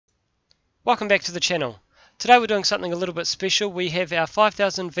Welcome back to the channel. Today we're doing something a little bit special. We have our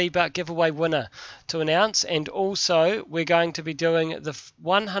 5,000 V-Buck giveaway winner to announce, and also we're going to be doing the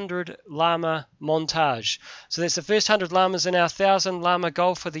 100 llama montage. So that's the first 100 llamas in our 1,000 llama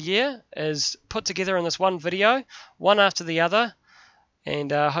goal for the year is put together in this one video, one after the other,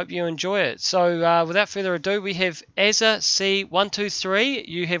 and I hope you enjoy it. So without further ado, we have Azza C123.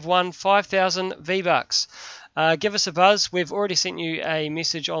 You have won 5,000 V-Bucks. Give us a buzz. We've already sent you a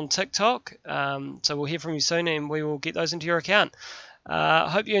message on TikTok, so we'll hear from you soon and we will get those into your account. I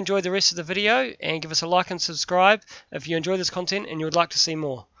hope you enjoy the rest of the video and give us a like and subscribe if you enjoy this content and you would like to see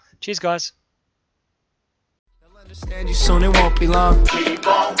more. Cheers, guys. They'll understand you soon, it won't be long. Keep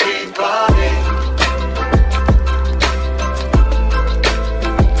on, keep running.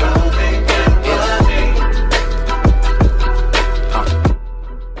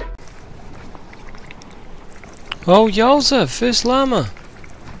 Oh, yowza, first llama.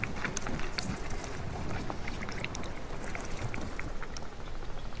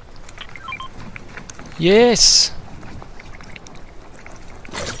 Yes.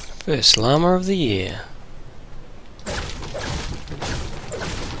 First llama of the year.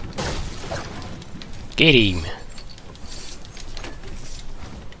 Get him.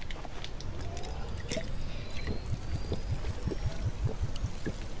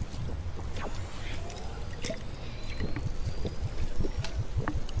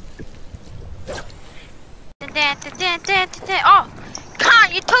 Oh,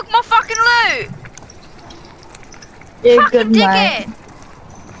 can't you took my fucking loot? Yeah, fucking good night. dickhead.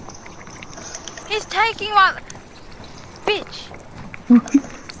 He's taking my bitch.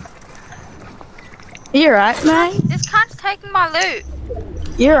 You right, mate? This cunt's taking my loot.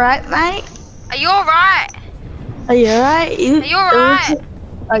 You right, mate? Are you alright? Are you alright? Are you alright? Okay.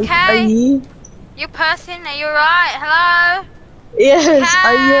 Are Okay. you? You person, are you alright? Hello? Yes. Okay.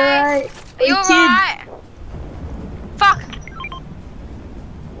 Are you alright? Are you alright? Fuck.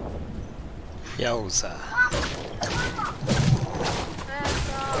 Yowza.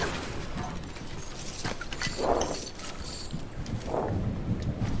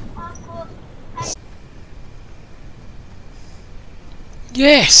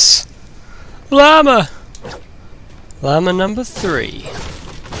 Yes! Llama! Llama number 3.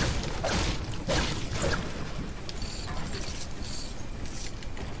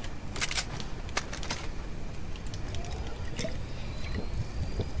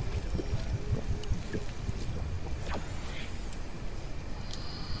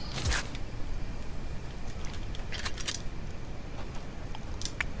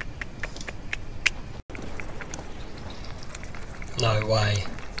 No way.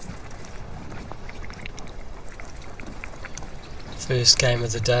 First game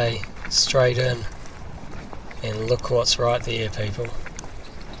of the day, straight in. And look what's right there, people.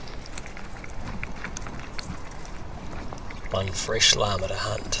 One fresh llama to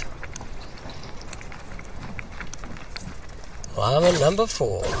hunt. Llama number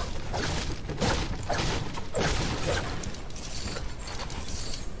 4.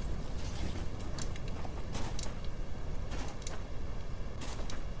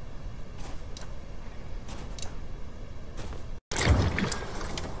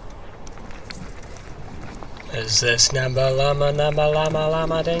 Is this number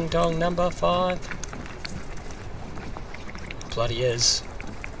llama ding dong number 5? Bloody is.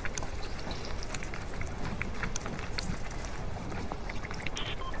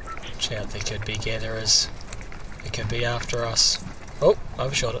 Watch out, there could be gatherers. They could be after us. Oh,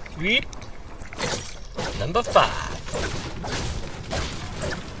 overshot it. Yeet. Number 5.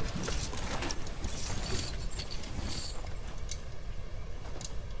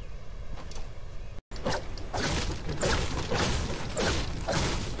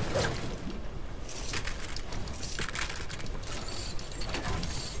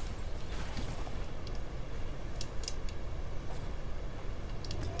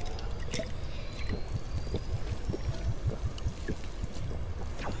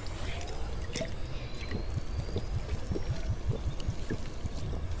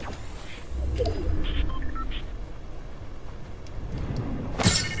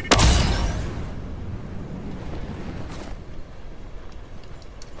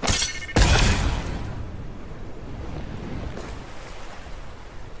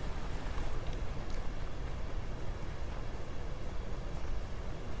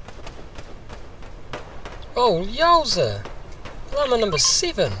 Oh, yowza! Llama number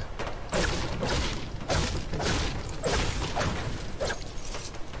 7.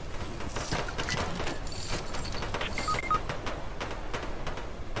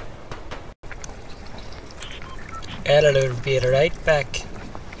 Add a little bit right back.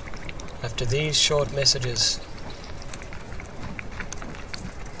 after these short messages.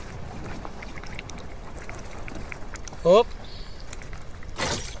 Oh,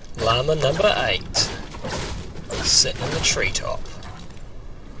 llama number 8, sitting in the treetop.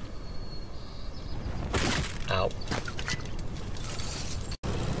 Ow.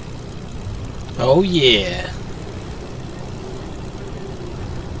 Oh yeah.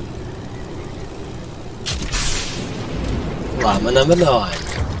 Llama number 9.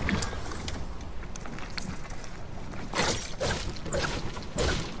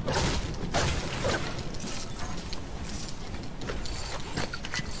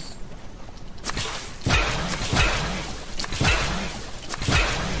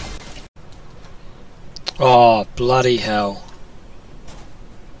 Oh, bloody hell.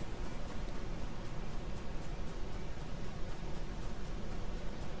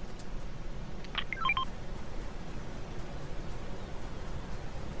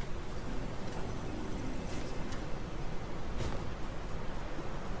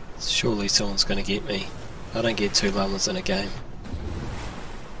 Surely someone's going to get me. I don't get 2 llamas in a game.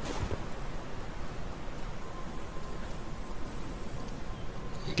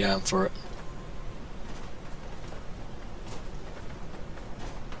 I'm going for it.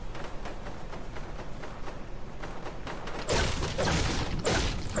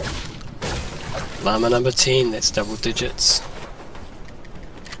 Llama number 10, that's double digits.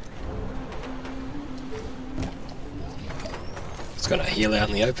 It's got a heel out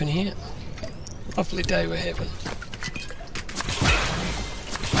in the open here. Lovely day we're having.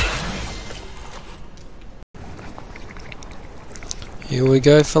 Here we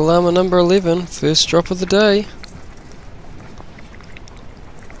go for llama number 11, first drop of the day.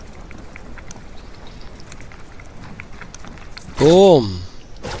 Boom!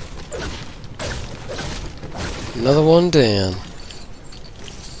 Another one down.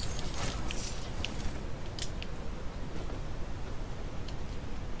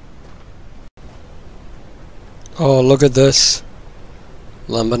 Oh, look at this.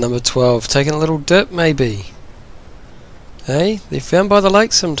 Llama number 12, taking a little dip maybe. Hey, they're found by the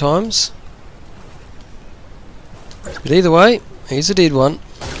lake sometimes. But either way, he's a dead one.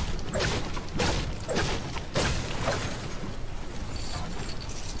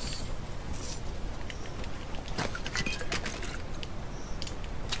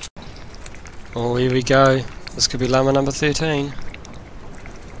 Oh, here we go. This could be llama number 13.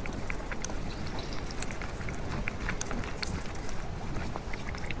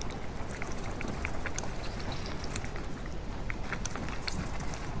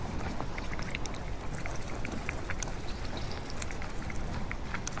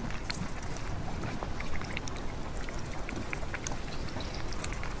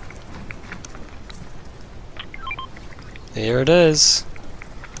 There it is.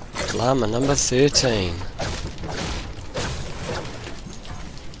 Llama number 13.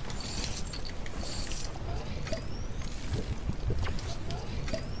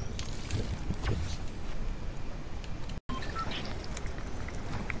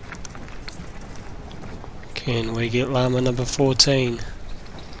 Can we get llama number 14?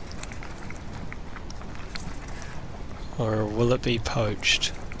 Or will it be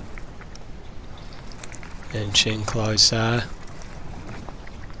poached? Inching closer.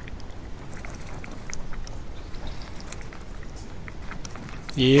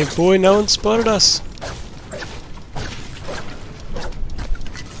 Yeah boy, no one spotted us.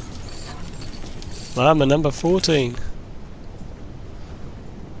 Llama number 14.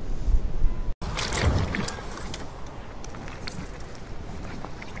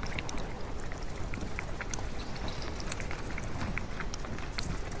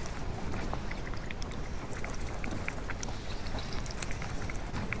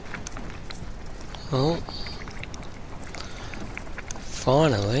 Oh,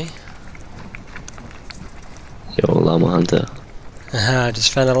 finally. Yo, llama hunter. Aha, I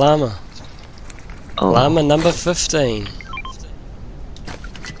just found a llama. Oh, Llama number 15.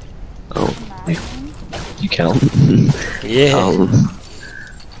 oh, you count? Yeah.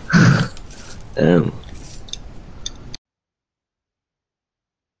 Damn.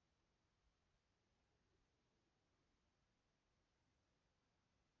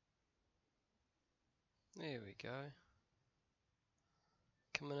 There we go.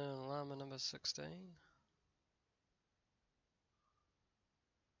 Coming in on llama number 16.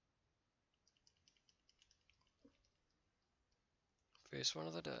 First one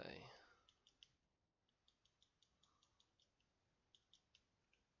of the day.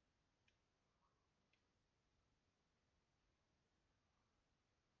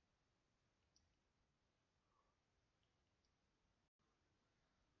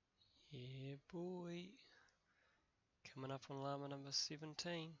 Yeah, boy. Coming up on llama number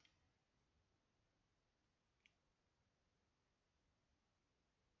 17.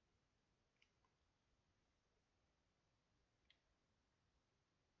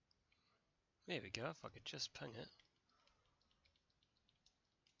 There we go, if I could just ping it.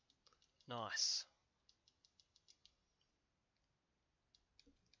 Nice.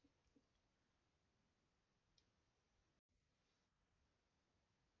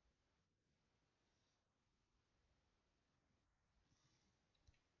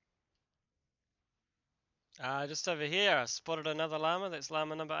 Just over here, I spotted another llama. That's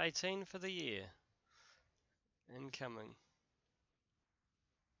llama number 18 for the year. Incoming.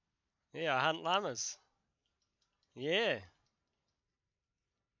 Yeah, I hunt llamas. Yeah.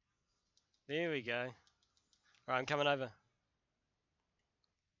 There we go. Alright, I'm coming over.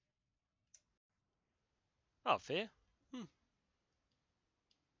 Oh, fair.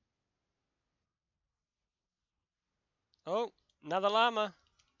 Oh, another llama.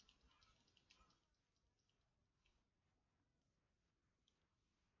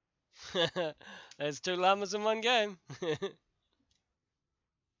 There's 2 llamas in one game.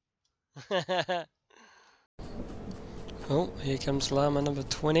 Oh, here comes llama number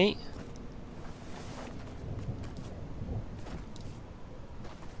 20.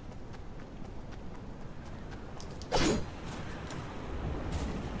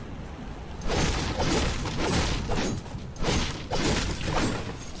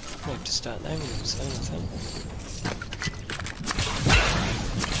 I have to start naming them soon, I think.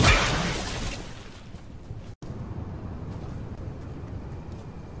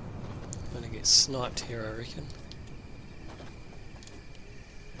 I'm gonna get sniped here, I reckon.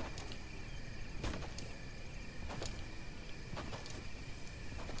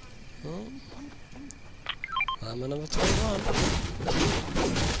 Oh. Llama number 21.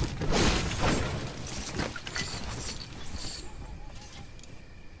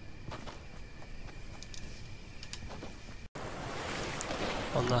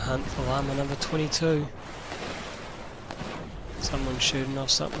 On the hunt for llama number 22. Someone's shooting off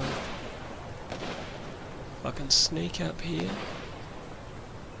something. If I can sneak up here.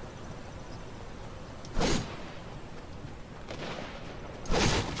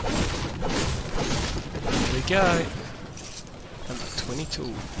 There we go. Number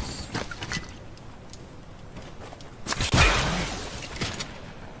 22.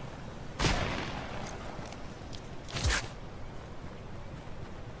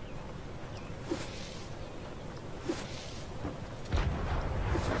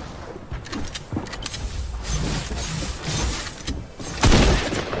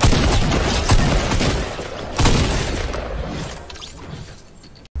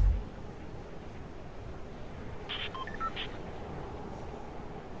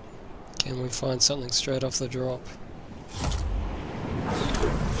 Can we find something straight off the drop?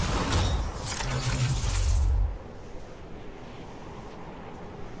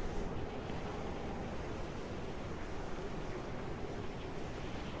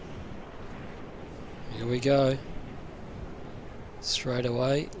 Here we go. Straight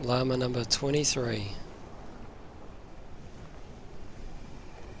away, llama number 23.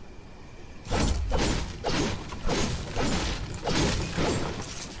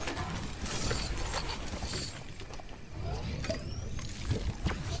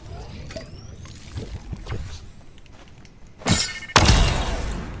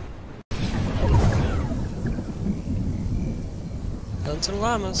 Hunting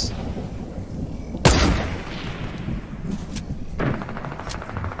llamas.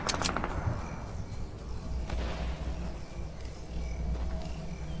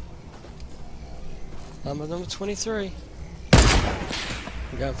 Llama number 23.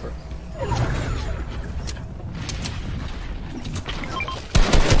 We're going for it.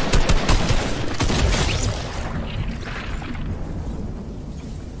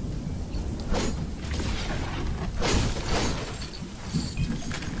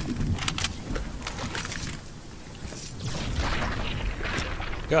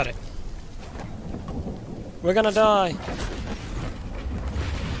 Got it. We're gonna die.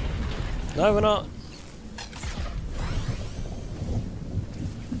 No, we're not.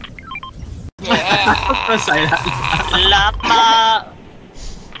 I say that. Llama.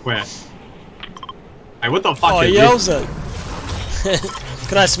 Where? Hey, what the fuck Oh, is he this? yells it.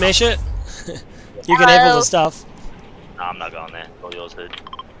 Can I smash it? You can have all the stuff. No, I'm not going there. All yours, dude.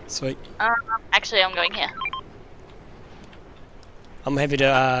 Sweet. Actually, I'm going here. I'm happy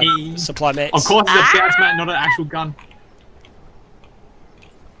to supply mats. Of course, it's a bounce mat, not an actual gun.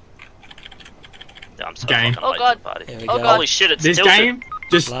 Yeah, I'm so Game. fucking Oh late god. to the party. Here we Oh go. god. Holy shit, it's This tilted. game,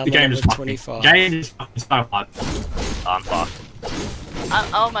 Just Llama the game number is fucking. 25. Game is fucking so hard. I'm fucked.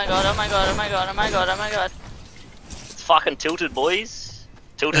 Oh my god, oh my god, oh my god, oh my god, oh my god. It's fucking tilted, boys.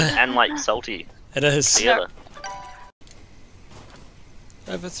 Tilted and like salty It is. together.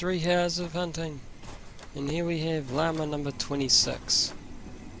 Over 3 hours of hunting. And here we have llama number 26.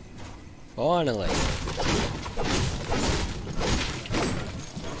 Finally.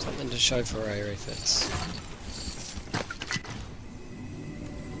 Something to show for our efforts.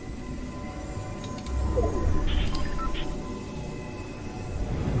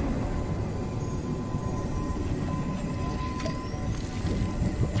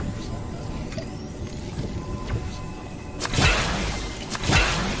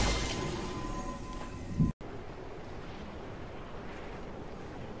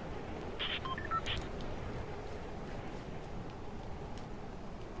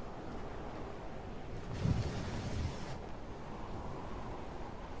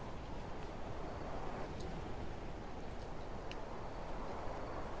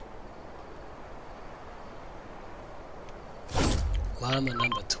 Llama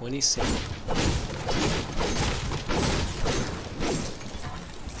number 27.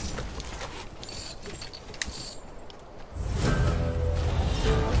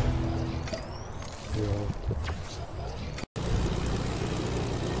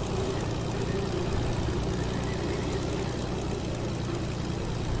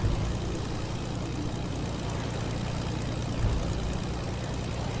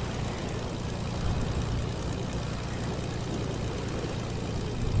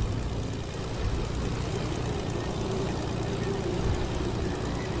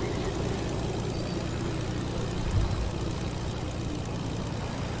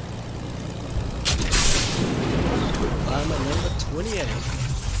 Llama number 28.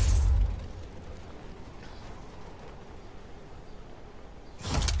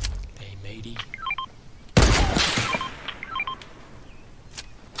 Hey matey.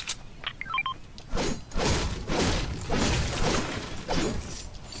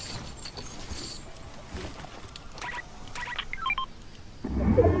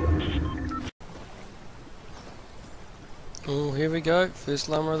 Oh, here we go. First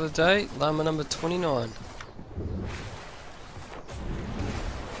llama of the day, llama number 29.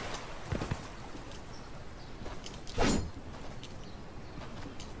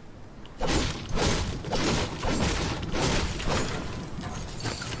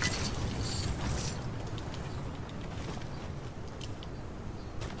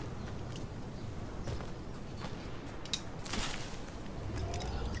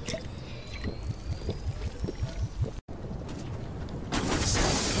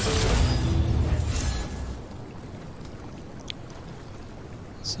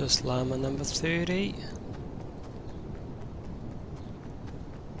 So it's llama number 30.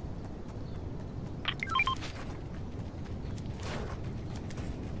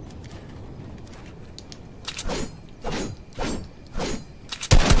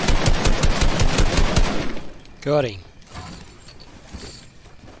 Got him.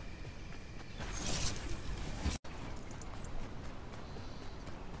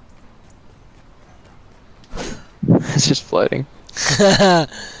 It's just floating.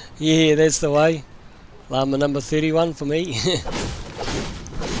 Yeah, that's the way. Llama number 31 for me.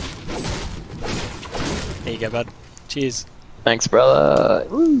 There you go, bud. Cheers. Thanks, brother.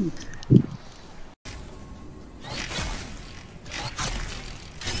 Woo.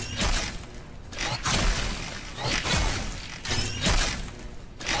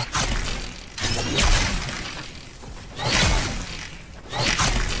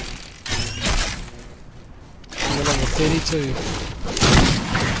 Llama number 32.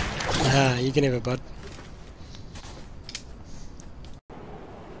 Ah, you can have it, bud.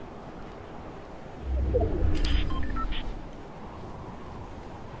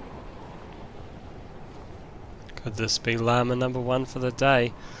 Could this be llama number 1 for the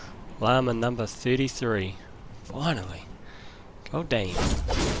day? Llama number 33. Finally. God damn.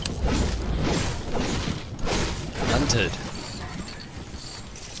 Hunted.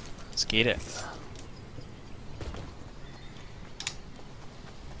 Let's get it.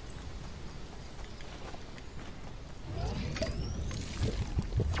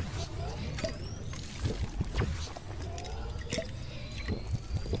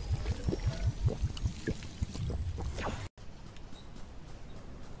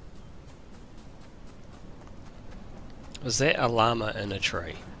 Was that a llama in a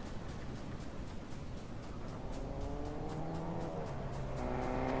tree?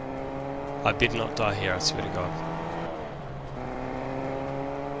 I better not die here, I swear to God.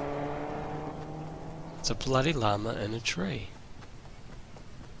 It's a bloody llama in a tree.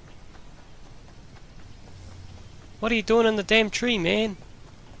 What are you doing in the damn tree, man?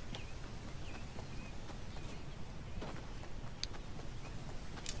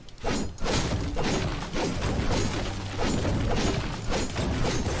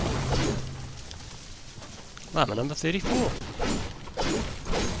 Llama number 34.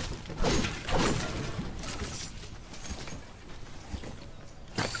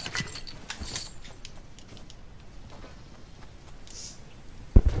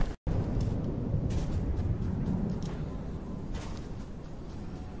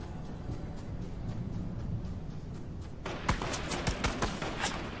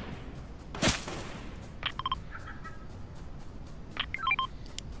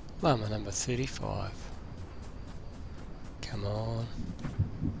 Llama number 35. Come on.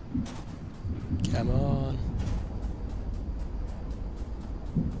 Come on.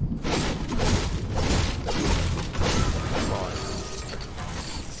 Come on.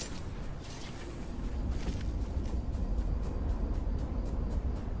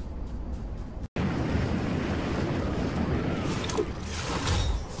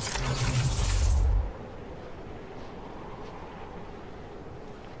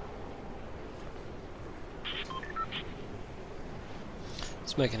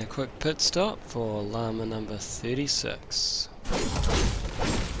 Just making a quick pit stop for llama number 36.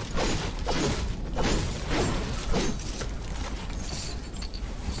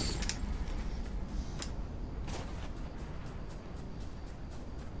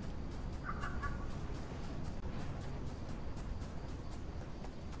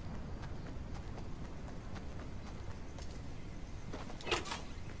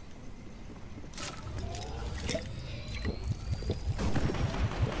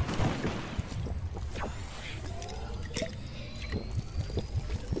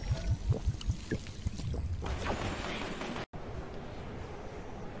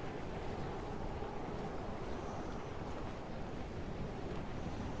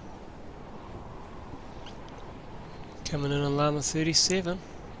 Coming in on llama 37.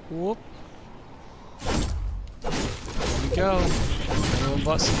 Whoop. There we go. Everyone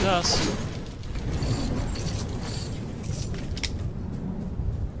bites the dust.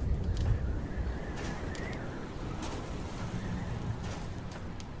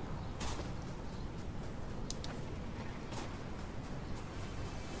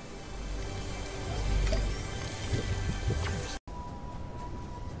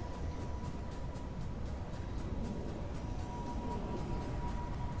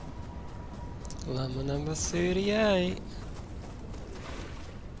 Llama number 38.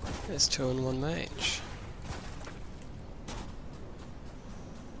 That's 2 in 1 match.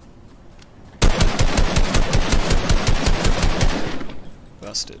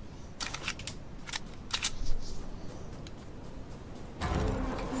 Busted.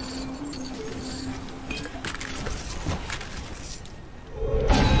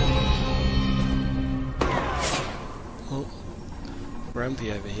 Oh,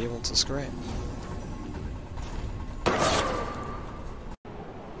 Grumpy over here wants a scrap.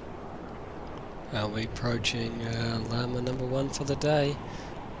 I'll be approaching llama number 1 for the day,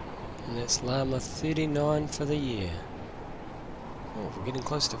 and that's llama 39 for the year. Oh, we're getting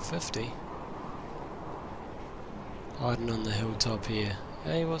close to 50. Hiding on the hilltop here.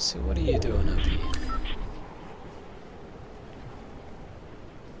 Hey, what are you doing up here?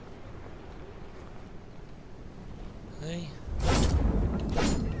 Hey.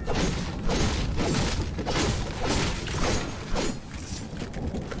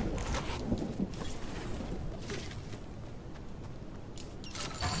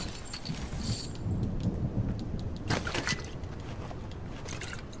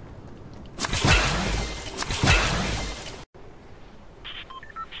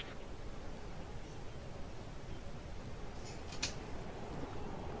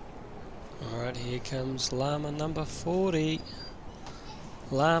 Alright, here comes llama number 40.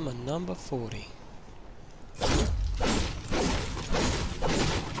 Llama number 40.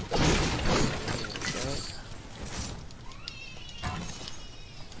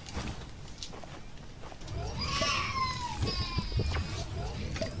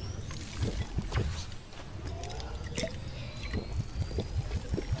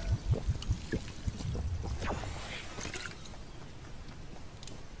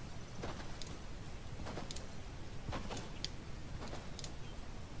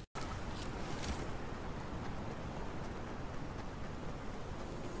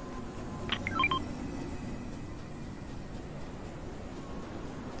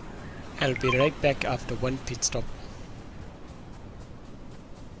 I'll be right back after one pit stop.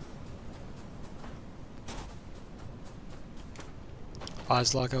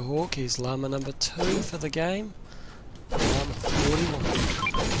 Eyes like a hawk, he's llama number 2 for the game.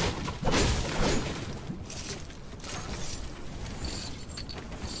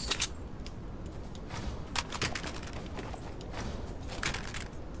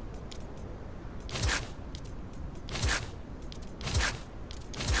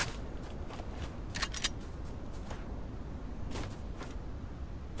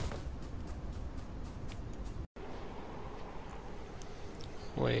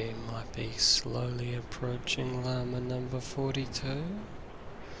 We might be slowly approaching llama number 42.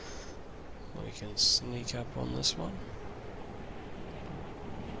 We can sneak up on this one.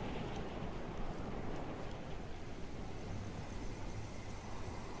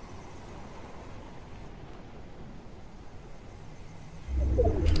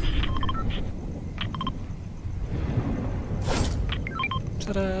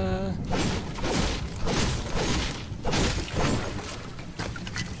 Ta-da!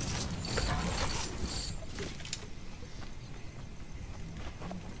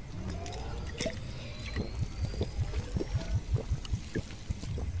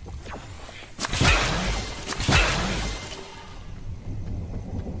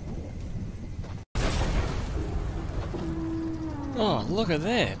 Oh, look at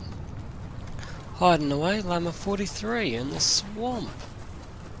that! Hiding away, llama 43 in the swamp.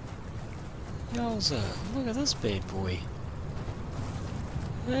 Yowza, look at this bad boy.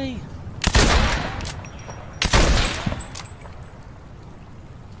 Hey.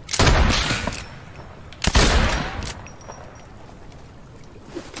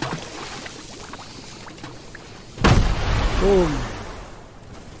 Boom.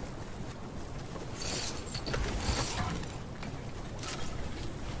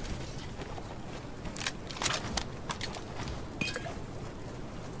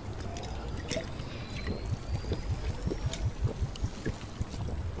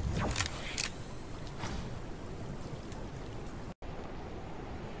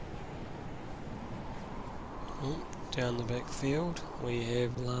 Down the backfield, we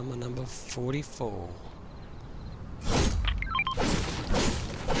have llama number 44.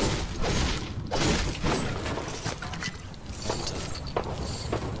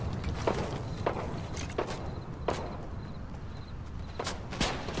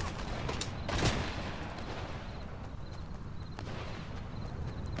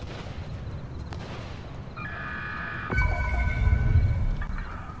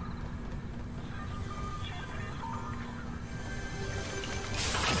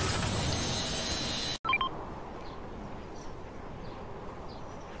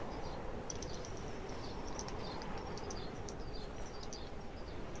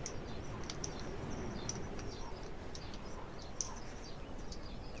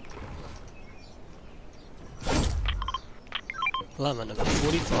 Llama number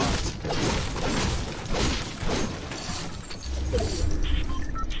 45.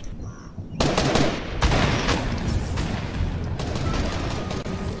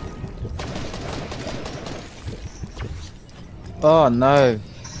 Oh no.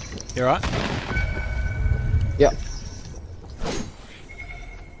 You alright? Yep.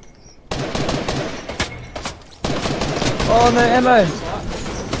 Oh no ammo!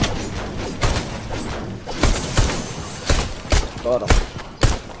 Got him.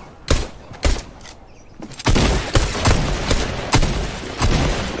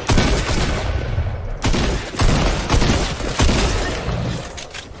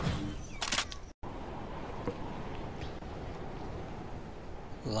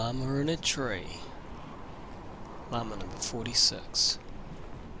 Llama in a tree. Llama number 46.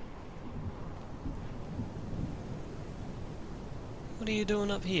 What are you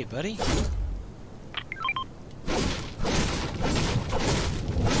doing up here, buddy?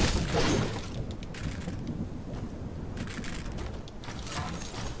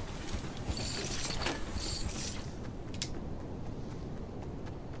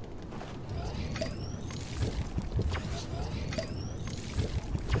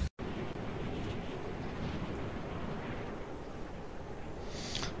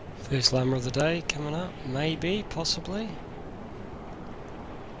 First llama of the day coming up, maybe, possibly,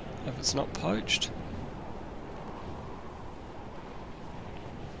 if it's not poached.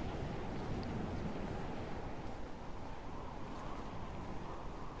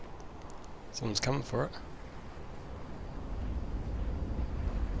 Someone's coming for it.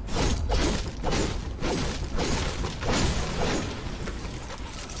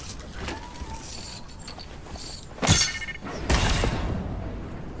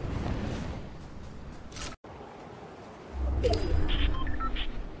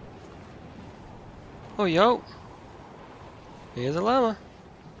 Oh yo! Here's a llama.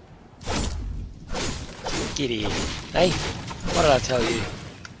 Get here. Hey, what did I tell you?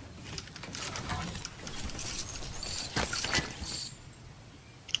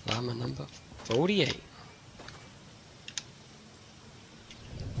 Llama number 48.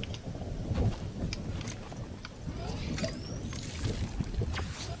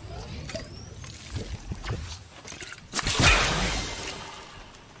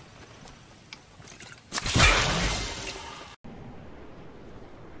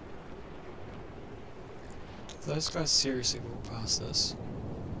 If those guys seriously walk past this,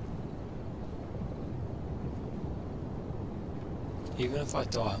 even if I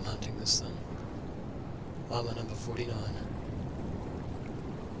die, I'm hunting this thing. Llama number 49.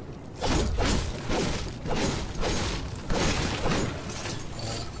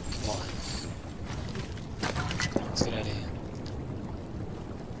 Let's get out of here.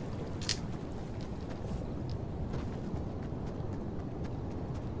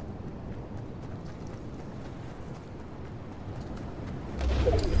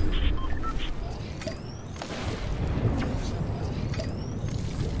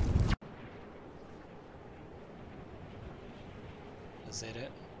 Is that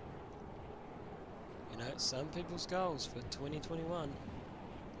it? You know, some people's goals for 2021.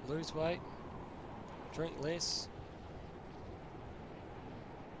 Lose weight, drink less.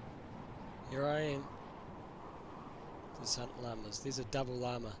 Here I am. There's hunting llamas. There's a double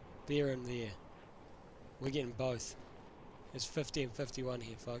llama. Bear in there. We're getting both. There's 50 and 51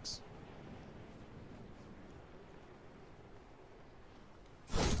 here, folks.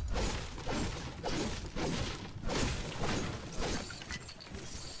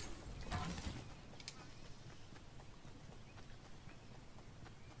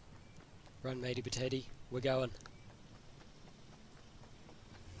 Run, matey potato. We're going.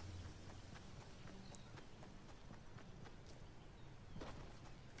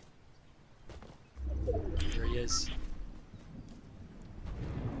 There he is.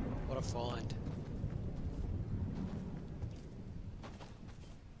 What a find.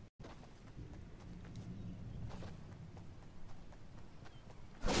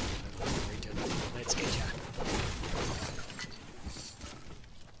 Let's get ya.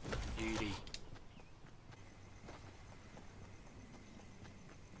 Beauty.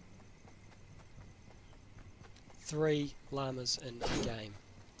 Three llamas in the game.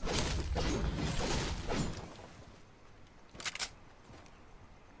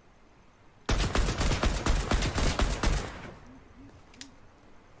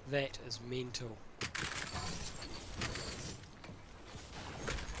 That is mental.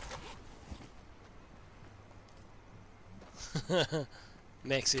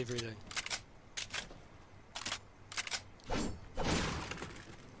 Max everything.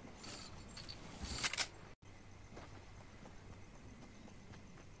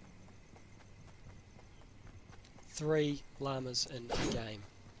 Three llamas in the game.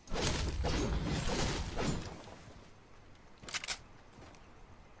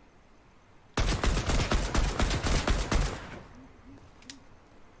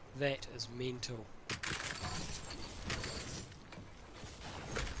 That is mental.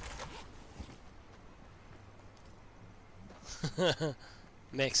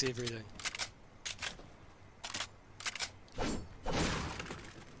 Max everything. Oh,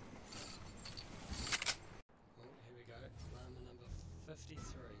 here we go. Llama number 53.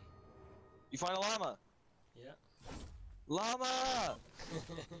 You find a llama? Yeah. Llama! There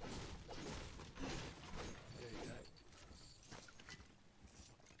you go.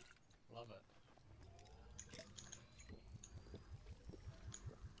 Love it.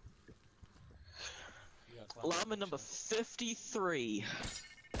 You got Llama number 53.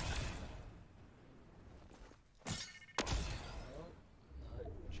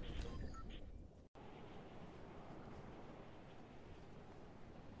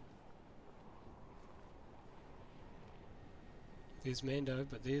 There's Mando,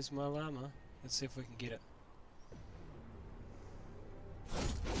 but there's my llama. Let's see if we can get it.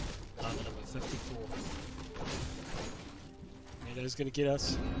 Llama number 54. Mando's gonna get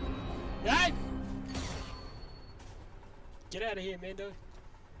us. Hey! Get out of here, Mando.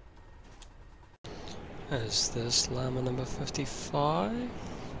 Is this llama number 55?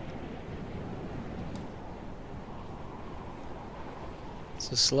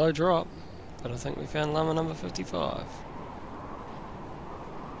 It's a slow drop, but I think we found llama number 55.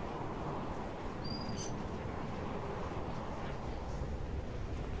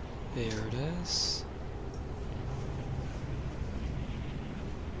 There it is.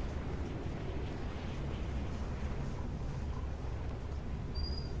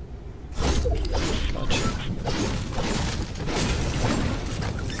 Gotcha.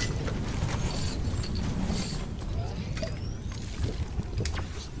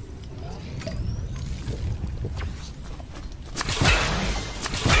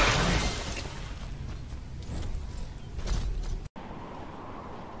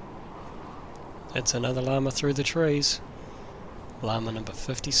 That's another llama through the trees. Llama number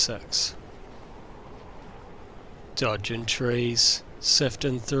 56. Dodging trees,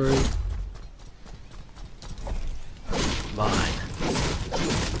 sifting through. Mine.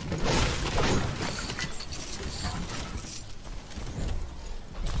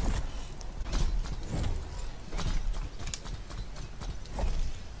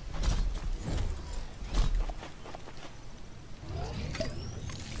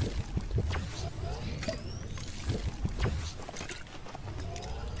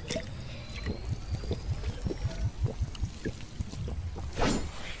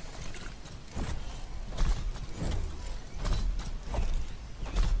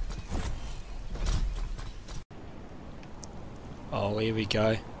 Oh, here we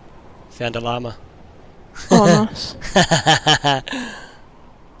go. Found a llama. Oh, nice.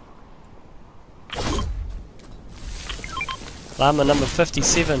 Llama number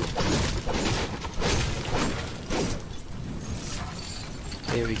 57.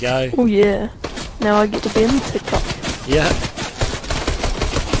 There we go. Oh yeah. Now I get to be in the TikTok. Yeah.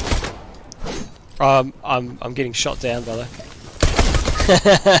 I'm getting shot down, brother.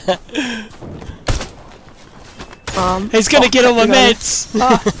 He's gonna get on my meds.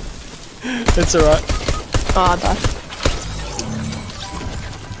 Ah. That's alright. Oh, I died.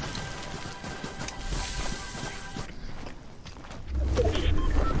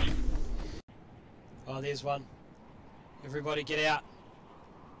 Oh, there's one. Everybody get out.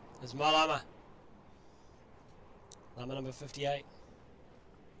 There's my llama. Llama number 58.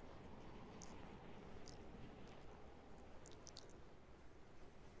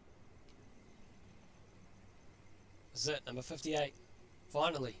 This is it, number 58.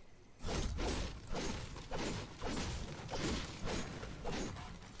 Finally.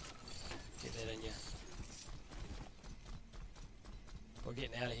 Get that in you. We're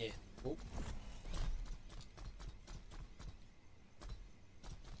getting out of here. Oh.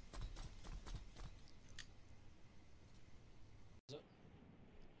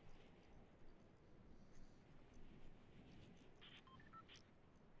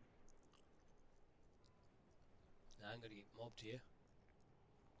 No, I'm gonna get mobbed here.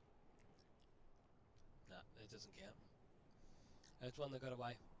 No, that doesn't count. That's one that got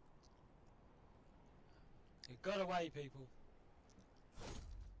away. It got away, people.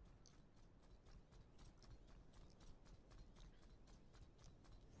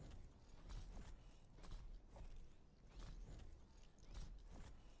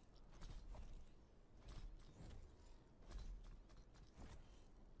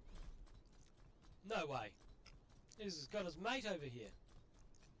 No way. He's got his mate over here.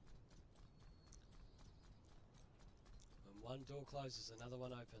 When one door closes, another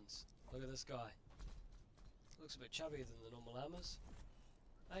one opens. Look at this guy. Looks a bit chubbier than the normal llamas.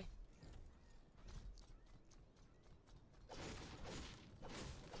 Hey?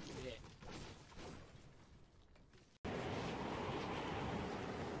 Yeah.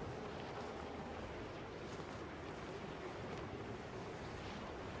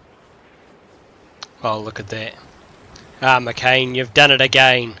 Oh, look at that. Ah, McCain, you've done it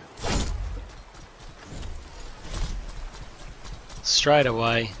again. Straight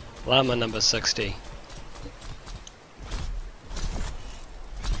away, llama number 60.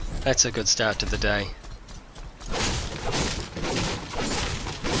 That's a good start to the day.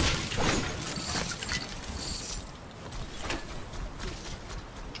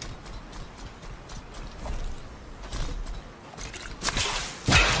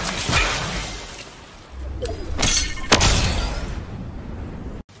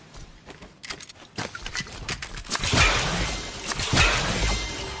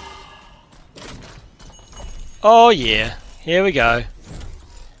 Oh yeah, here we go.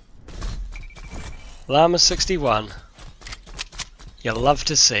 Llama 61. You'll love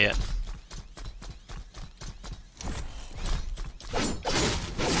to see it.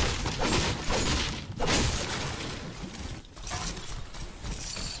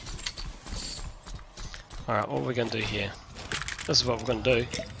 Alright, what are we going to do here? This is what we're going to do.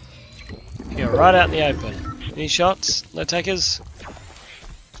 Here, right out in the open. Any shots? No takers?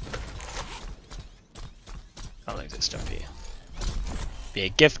 I'll leave that stuff here. Be a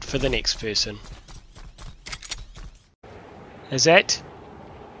gift for the next person. Is that?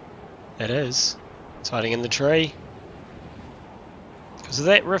 It is. It's hiding in the tree. Because of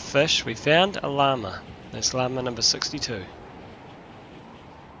that riff fish, we found a llama. That's llama number 62.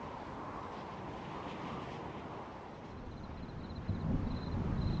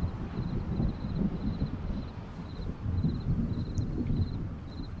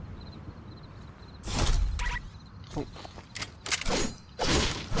 Oh.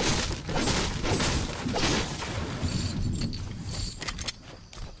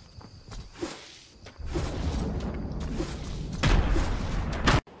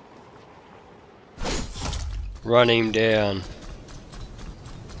 Run him down.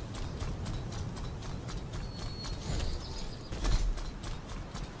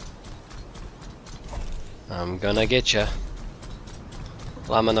 I'm gonna get ya.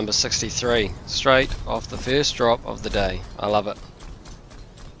 Llama number 63, straight off the first drop of the day. I love it.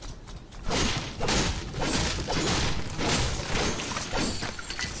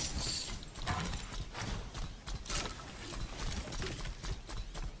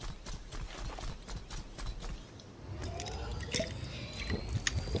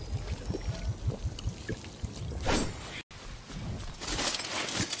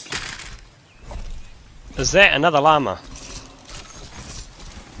 Is that another llama?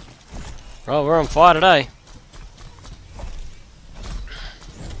 Well, we're on fire today.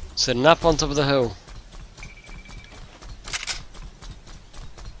 Sitting up on top of the hill.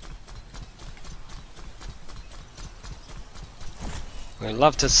 We'd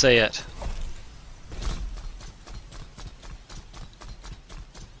love to see it.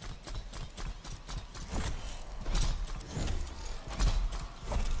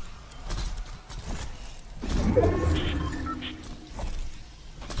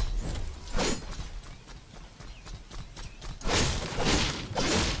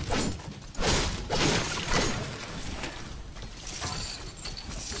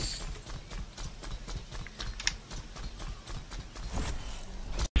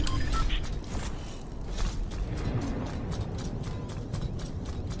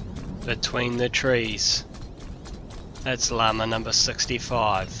 Between the trees. That's llama number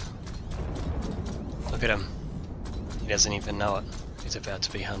 65. Look at him. He doesn't even know it. He's about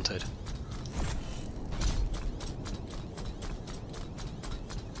to be hunted.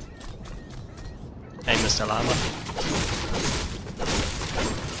 Hey, Mr. Llama.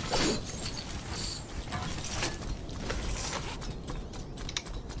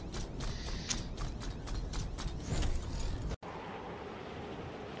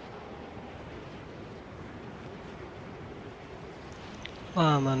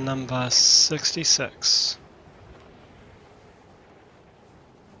 Llama number 66.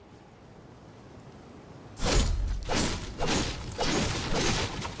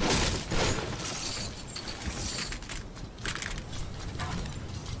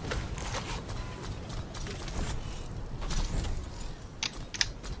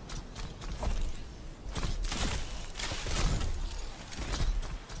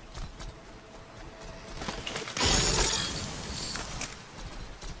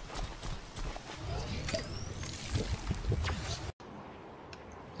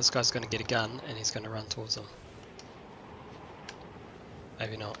 This guy's going to get a gun and he's going to run towards them.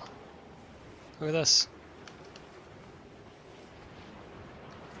 Maybe not. Look at this.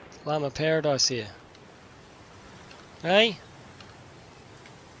 Llama paradise here. Hey?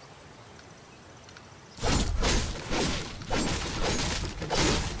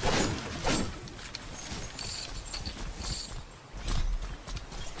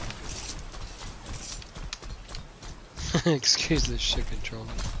 Excuse the shit controller.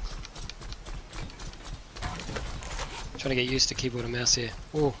 Trying to get used to keyboard and mouse here.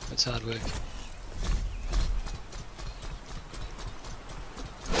 Oh, that's hard work.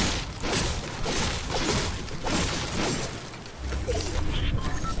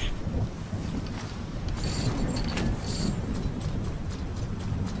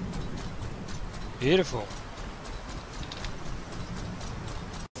 Beautiful.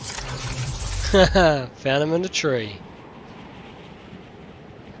 Found him in a tree.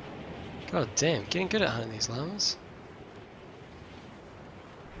 God damn, getting good at hunting these llamas.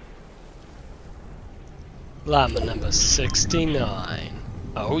 Llama number 69.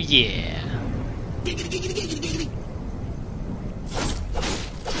 Oh yeah.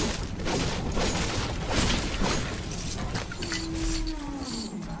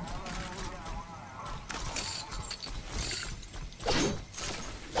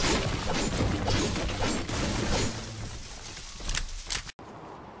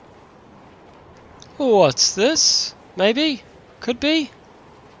 What's this? Maybe? Could be?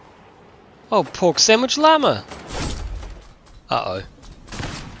 Oh, pork sandwich llama! Uh-oh.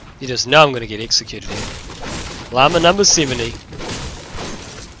 You just know I'm gonna get executed here. Llama number 70.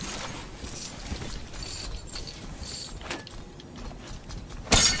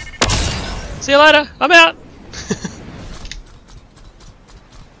 See you later! I'm out!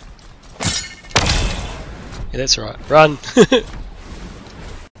 Yeah, that's right. Run!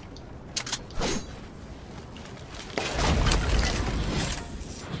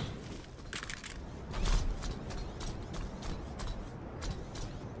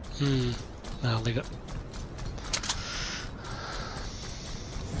 I'll leave it.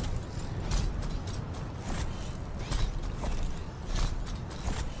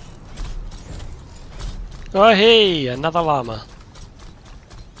 Oh hey, another llama.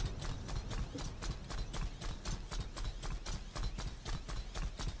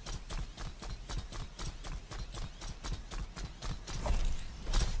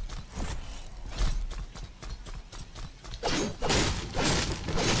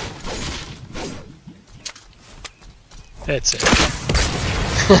 That's it.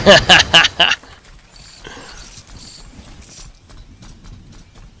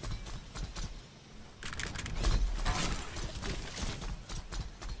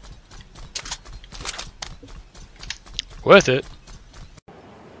 Worth it.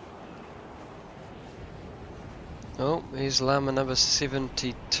 Oh, here's llama number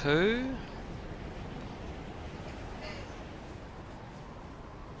 72.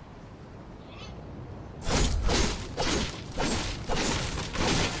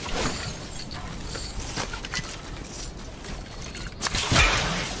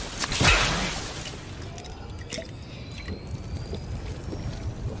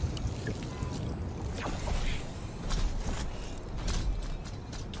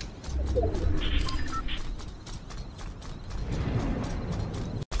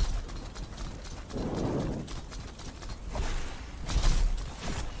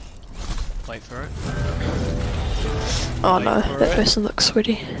 Wait for it. Oh Wait no, for that it. person looks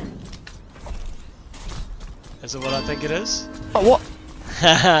sweaty. Is it what I think it is? Oh, what?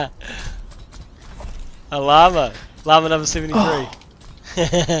 A llama. Llama number 73. Oh.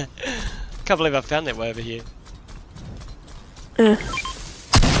 Can't believe I found that way over here. Yeah.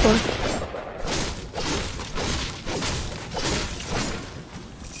 Fine.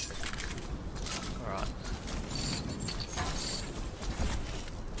 Alright.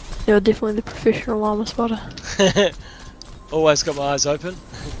 You're definitely the professional llama spotter. Always got my eyes open.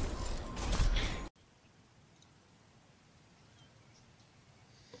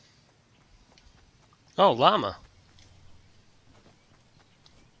 Oh, llama.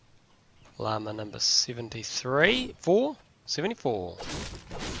 Llama number 74.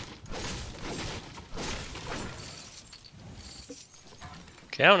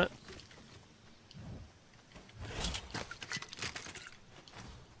 Count it.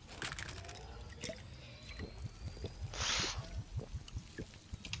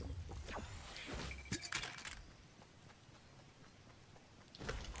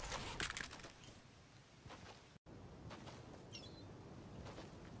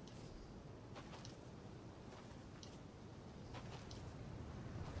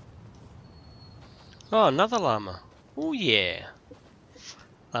 Oh, another llama. Oh yeah.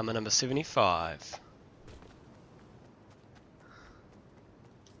 Llama number 75.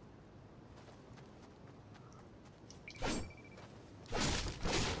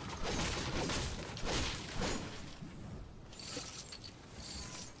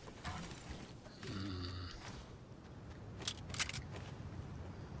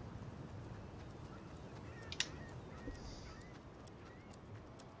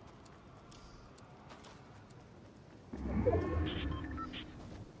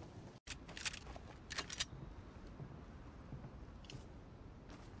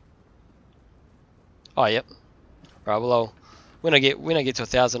 Oh, yep. Right, well, when I get to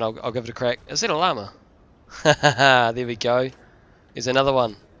 1,000, I'll give it a crack. Is that a llama? Haha, there we go. There's another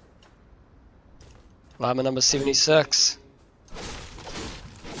one. Llama number 76.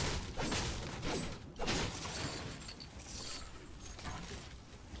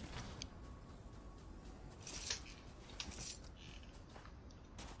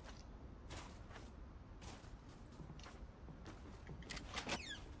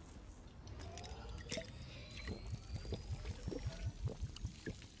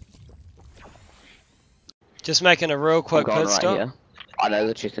 Just making a real quick I'm going pit right stop. here. I know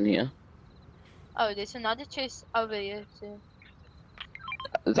the chest in here. Oh, there's another chest over here too.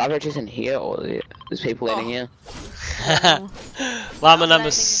 There's other chests in here, or there's people in here. Llama I'm number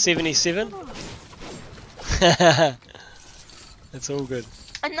landing. 77. It's all good.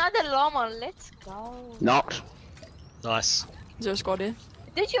 Another llama, let's go. Knocked. Nice. Is there a squad here?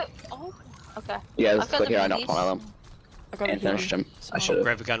 Did you? Oh, okay. Yeah, I've there's got good the here. I knocked one of them I got and a finished him. I should I'll have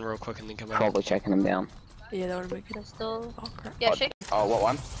grab a gun real quick and then come out. probably checking him down. Yeah, that would make it. Pistol. Oh crap. Yeah, shake. Oh, what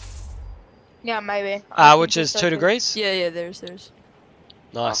one? Yeah, maybe. I Which think is it's 2 open. degrees? Yeah, yeah, there's.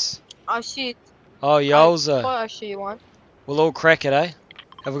 Nice. Oh shit. Oh, yowza. What else do you want? We'll all crack it, eh?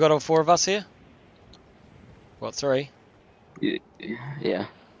 Have we got all 4 of us here? What, 3? Yeah.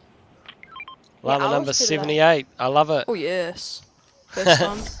 Llama I number was still alive. 78. I love it. Oh yes. First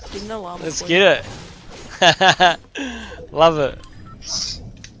time getting a llama. Let's for get it. Love it.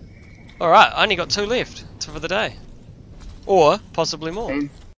 Alright, I only got 2 left for the day. Or possibly more.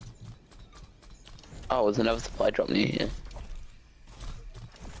 Oh, there's another supply drop near here.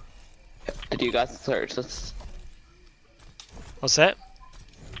 Did you guys search this? What's that?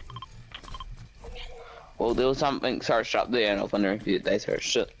 Well, there was something searched up there, and I was wondering if they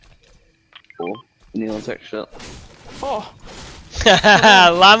searched it. Or anyone searched it. Oh,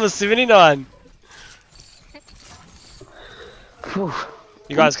 Llama 79. Whew.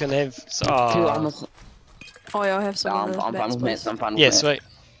 You guys can have. 2 Oh, llamas. oh yeah, I have some of I'm the fine bats, with please. it. I'm fine with yeah, it. sweet.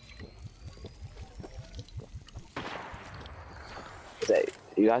 So,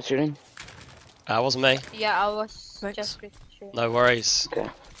 you guys shooting? Wasn't me. Yeah, I was. Thanks. Just good shit. No worries. Okay.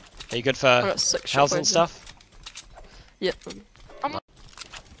 Are you good I for got 6 health and shotguns. stuff? Yep.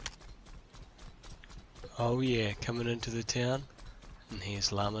 Oh yeah, coming into the town. And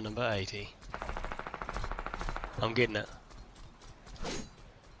here's llama number 80. I'm getting it.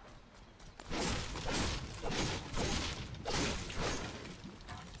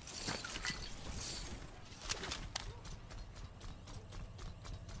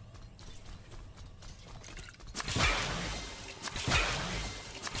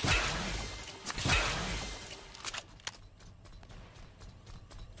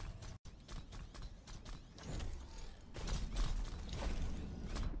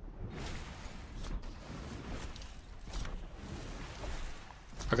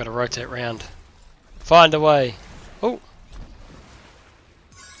 I gotta rotate round. Find a way. Oh.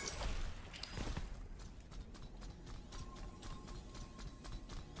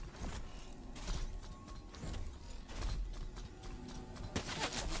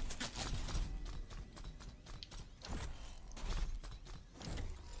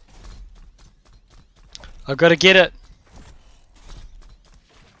 I gotta get it.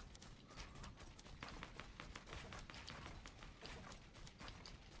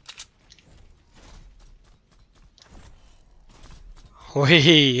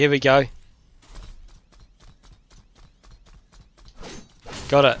 Whee, here we go.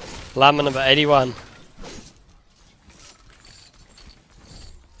 Got it. Llama number 81.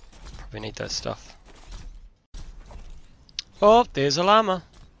 Probably need that stuff. Oh, there's a llama.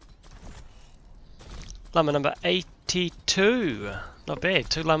 Llama number 82. Not bad.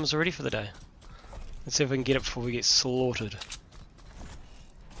 2 llamas already for the day. Let's see if we can get it before we get slaughtered.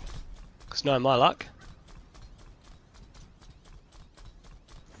 Because no, my luck.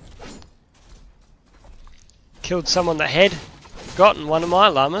 Killed someone that had gotten one of my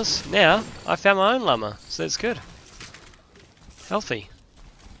llamas. Now I found my own llama, so that's good. Healthy.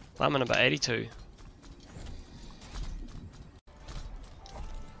 Llama number 82.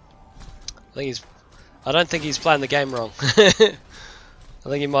 I don't think he's playing the game wrong. I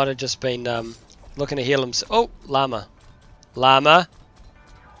think he might have just been looking to heal himself. Oh, llama. Llama.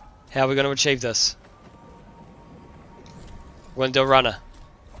 How are we going to achieve this? We're going to do a runner.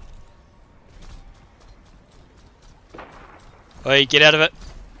 Oi, get out of it.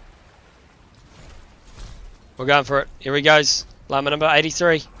 We're going for it. Here he goes. Llama number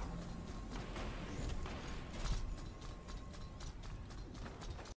 83.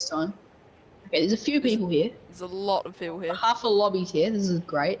 Time. Okay, there's a few people here. There's a lot of people here. Half the lobby's here. This is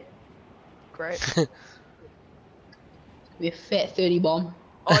great. Great. We have fat 30 bomb.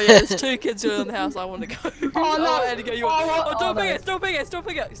 Oh yeah, there's 2 kids here in the house. I want to go. Oh no! I had to go. You want? Oh, don't pick it! Don't pick it! Don't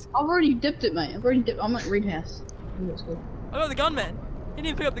pick it! I've already dipped it, mate. I've already dipped. I'm at Red House. That's good. I got the gun, man. He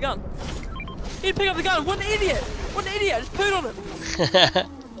didn't pick up the gun. He didn't pick up the gun. What an idiot! What an idiot! I just pooed on him.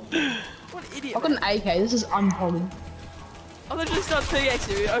 What an idiot! I've got an AK. This is unpogging. I literally started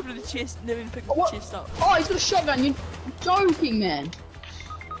pickaxing you. Opened the chest, never even picked the chest up. Oh, he's got a shotgun. You're joking, man.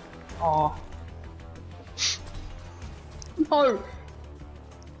 Oh. No.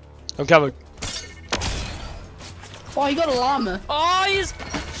 I'm coming. Oh, you got a llama. Oh, he's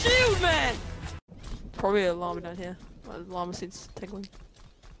shield, man. Probably a llama down here. My llama sense tingling.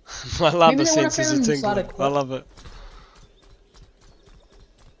 My llama Maybe they wanna senses film are inside a tingling. I clip. love it.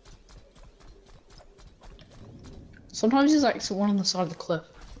 Sometimes he's like one on the side of the cliff.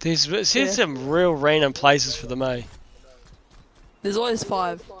 There's some real random places for them, eh? There's always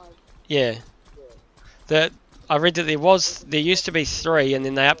 5. Yeah. I read that there used to be 3 and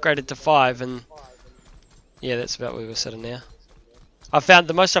then they upgraded to 5 and yeah, that's about where we're sitting now.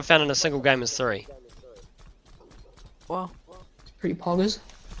 The most I've found in a single game is 3. Wow. Pretty poggers.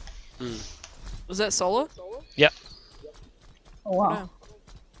 Was that solo? Yep. Oh wow.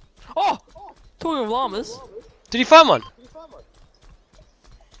 Oh! Talking of llamas. Did you find one?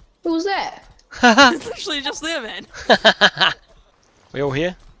 Who was that? It's literally just there, man. We all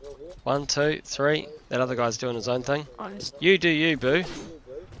here? 1, 2, 3. That other guy's doing his own thing. Honest. You do you, boo.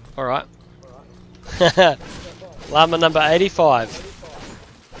 Alright. Llama number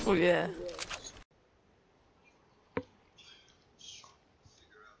 85. Oh yeah.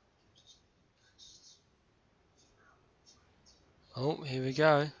 Oh, here we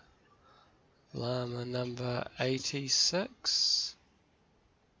go. Llama number 86.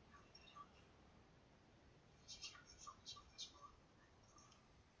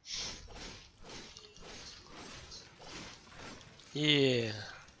 Yeah.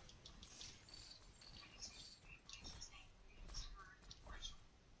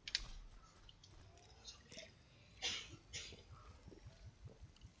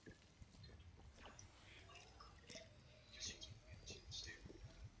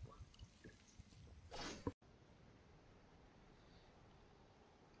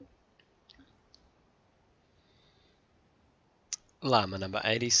 Llama number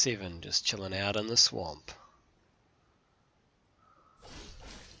 87 just chilling out in the swamp.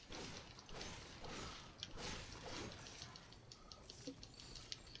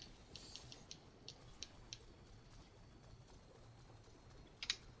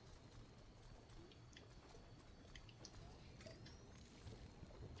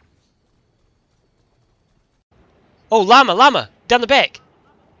 Oh, llama! Down the back!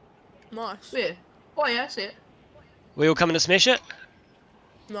 Nice. Where? Oh yeah, I see it. We all coming to smash it?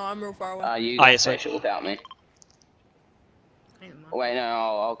 No, I'm real far away. You Oh, can yeah, smash it without me. Hang on, Wait,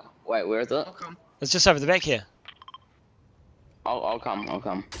 no, wait, where is it? I'll come. It's just over the back here. I'll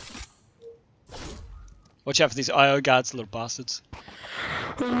come. Watch out for these IO guards, little bastards.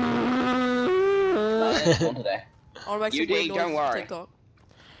 No, that's one today. I'll make You some weird do, noises don't on worry. TikTok.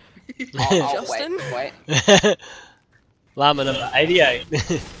 Justin? Wait. Llama number 88.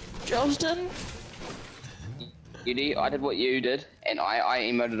 Justin? You did, I did what you did, and I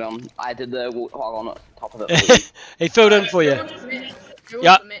emoted on. I did the hog on top of it for you. He filled in for you. Yeah.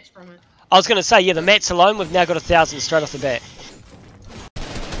 Yep. I was going to say, yeah, the mats alone, we've now got 1,000 straight off the bat.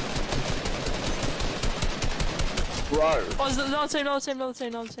 Bro. Oh, is it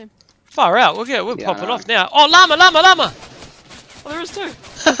another team? Far out, we're Yeah, popping I know. off now. Oh, llama! Oh, there is two.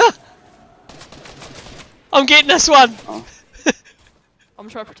 I'm getting this one. I'm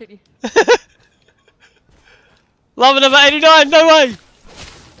trying to protect you. Llama number 89, no way.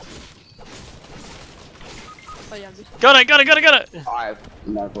 Oh yeah, I'm just... Got it. I have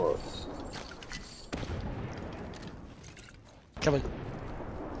no bullets. Coming.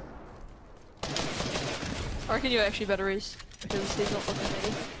 I reckon you're actually better Reese, because he's not looking at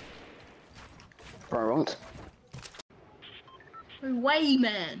me. Bro, what? No way,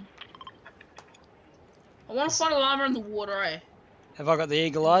 man. I want to find a llama in the water, eh? Have I got the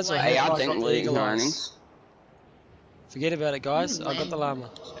eagle eyes? Or Hey, have I I didn't got the leave eagle eyes? earnings. Forget about it, guys. I got the llama.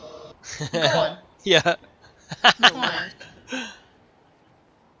 Go on. Yeah. Nice.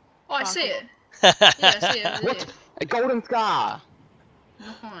 Oh, I see it. Yeah, I see it. What? A golden scar!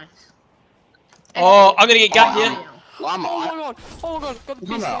 Nice. Oh, I'm gonna get gun here. Llama, Oh my god, got the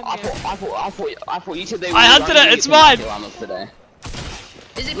piece Llama, in here. I thought you said they were I hunted going it, to it's get mine. some llamas today.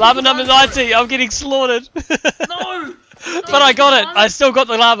 Is it Llama people number going for 90, I'm getting slaughtered. No! But I got it. I still got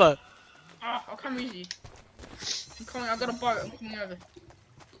the llama. Oh, I'll come with you. I'm coming, I've got a boat, I'm coming over.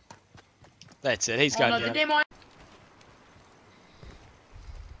 That's it, he's Oh going no, the down. demo.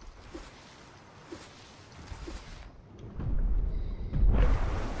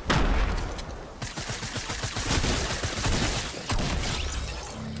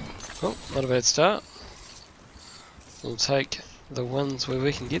 Oh, not a bad start. We'll take the wins where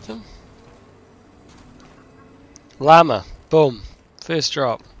we can get them. Llama, boom, first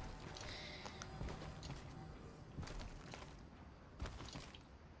drop.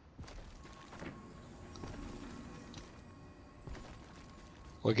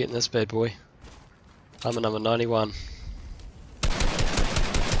 We're getting this bad boy. Llama number 91.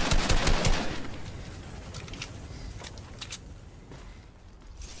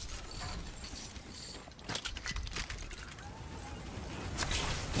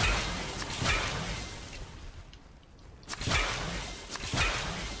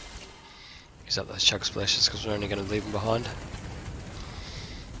 Use up those chug splashes because we're only going to leave them behind.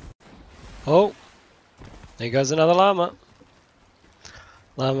 Oh, there goes another llama.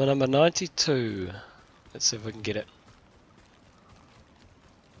 Llama number 92. Let's see if we can get it.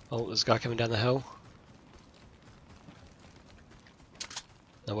 Oh, there's a guy coming down the hill.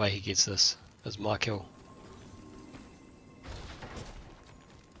 No way he gets this. It's my kill.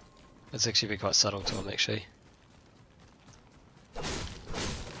 Let's actually be quite subtle to him actually.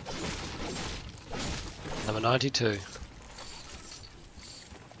 Number 92.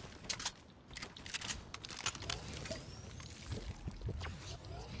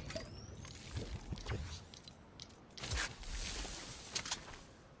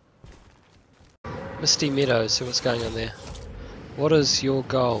 Misty Meadows, so what's going on there? What is your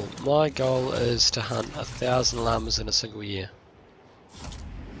goal? My goal is to hunt 1,000 llamas in a single year.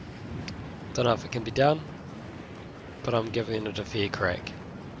 Don't know if it can be done, but I'm giving it a fair crack.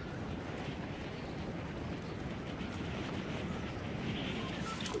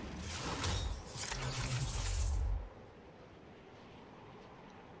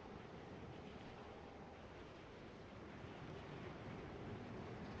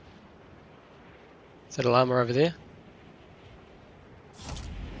 Is that a llama over there?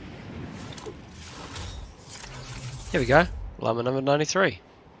 Here we go, llama number 93.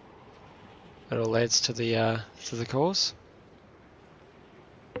 It all adds to the cause.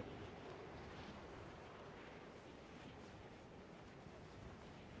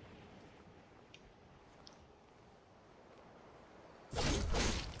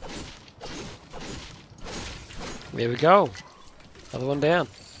 There we go. Another one down.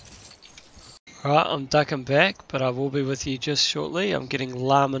 Alright, I'm ducking back, but I will be with you just shortly. I'm getting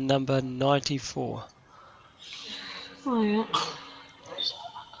llama number 94. Oh yeah.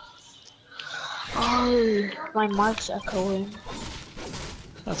 Oh, my mic's echoing.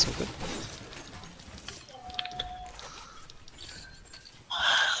 That's all good.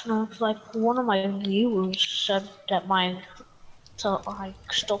 No, it's like one of my viewers said that I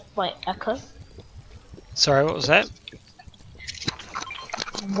stopped my echo. Sorry, what was that?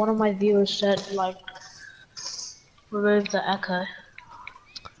 One of my viewers said like remove the echo.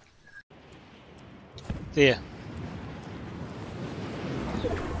 There.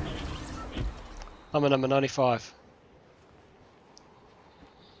 I'm at number 95.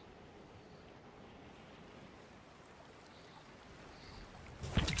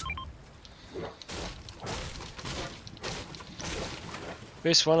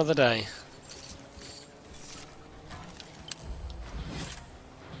 Best one of the day.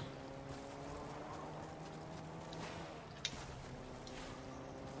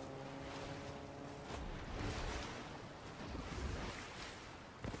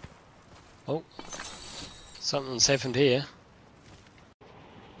 Oh, something's happened here.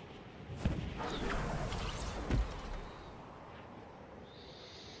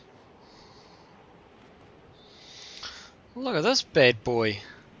 Look at this bad boy.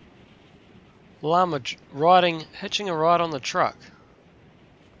 Llama hitching a ride on the truck.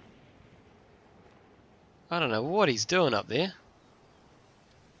 I don't know what he's doing up there.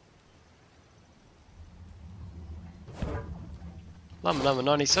 Llama number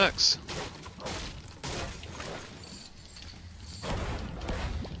 96.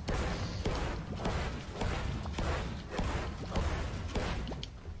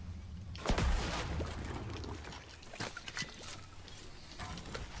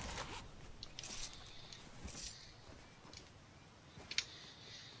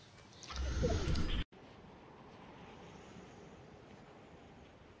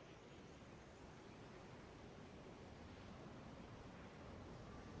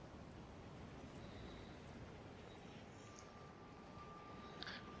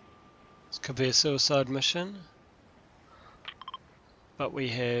 This could be a suicide mission, but we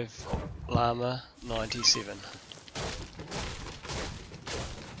have Llama 97.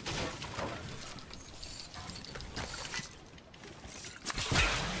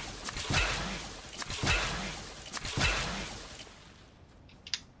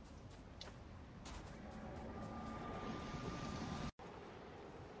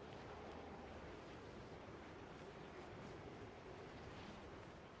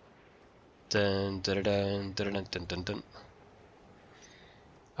 Dun, dun, dun, dun, dun, dun, dun, dun.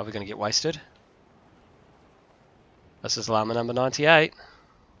 Are we going to get wasted? This is llama number 98.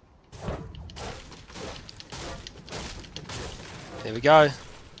 There we go.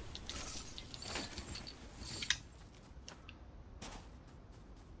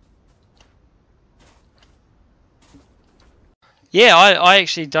 Yeah, I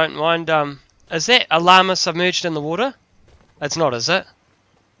actually don't mind. Is that a llama submerged in the water? It's not, is it?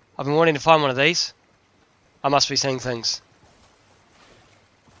 I've been wanting to find one of these. I must be seeing things.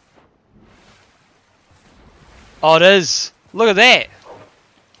 Oh, it is. Look at that.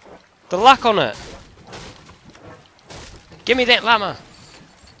 The luck on it. Give me that llama.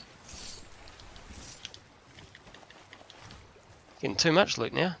 Getting too much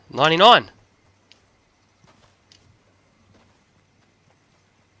loot now. 99.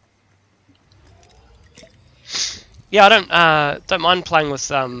 Yeah, I don't mind playing with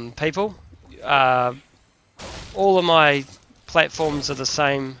people. All of my platforms are the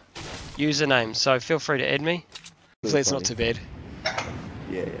same username, so feel free to add me. Hopefully it's not too bad.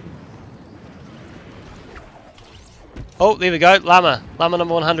 Yeah. Oh, there we go. Llama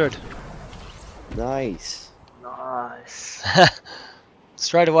number 100. Nice. Nice.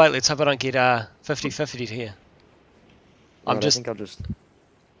 Straight away, let's hope I don't get 50-50 here. I think I'll just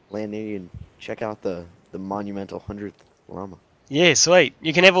land near you and check out the monumental 100th llama. Yeah, sweet.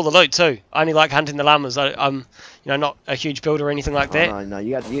 You can have all the loot too. I only like hunting the llamas. I'm, not a huge builder or anything like that. No,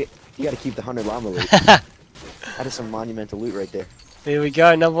 you got to keep the 100 llama loot. That is some monumental loot right there. There we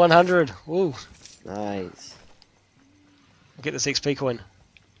go, number 100. Woo. Nice. I'll get this XP coin.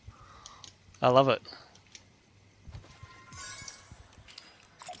 I love it.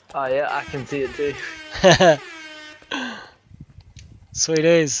 Oh yeah, I can see it too. Sweet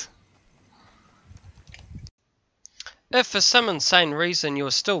as. If for some insane reason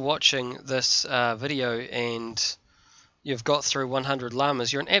you're still watching this video and you've got through 100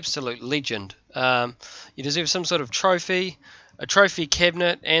 llamas. You're an absolute legend. You deserve some sort of trophy, a trophy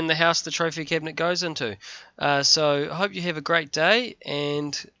cabinet, and the house the trophy cabinet goes into. So I hope you have a great day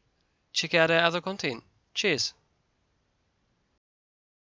and check out our other content. Cheers.